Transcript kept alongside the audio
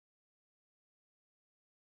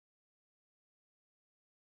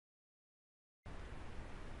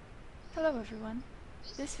Hello everyone.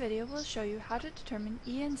 This video will show you how to determine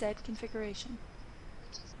E and Z configuration,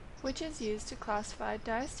 which is used to classify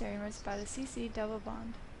diastereomers by the CC double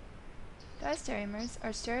bond. Diastereomers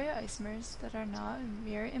are stereoisomers that are not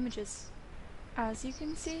mirror images. As you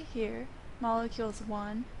can see here, molecules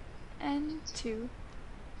 1 and 2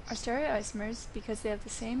 are stereoisomers because they have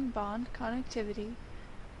the same bond connectivity,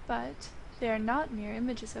 but they are not mirror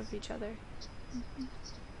images of each other.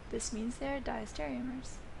 This means they are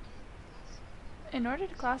diastereomers. In order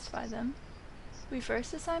to classify them, we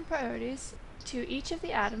first assign priorities to each of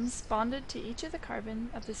the atoms bonded to each of the carbon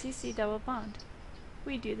of the CC double bond.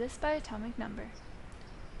 We do this by atomic number.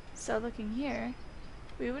 So looking here,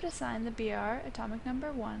 we would assign the Br atomic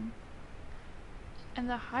number 1 and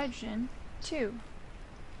the hydrogen 2.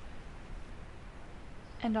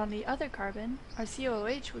 And on the other carbon, our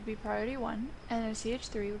COOH would be priority 1 and our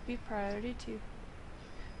CH3 would be priority 2.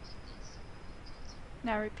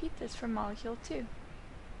 Now repeat this for molecule 2.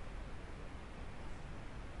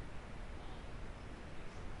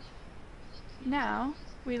 Now,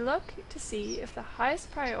 we look to see if the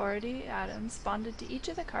highest priority atoms bonded to each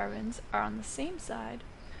of the carbons are on the same side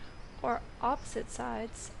or opposite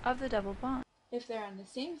sides of the double bond. If they're on the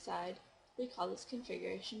same side, we call this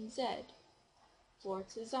configuration Z, for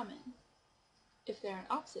zusammen. If they're on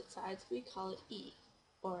opposite sides, we call it E,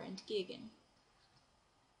 or entgegen.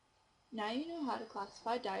 Now you know how to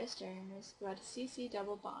classify diastereomers without a CC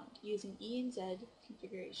double bond using E and Z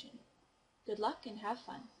configuration. Good luck and have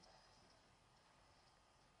fun!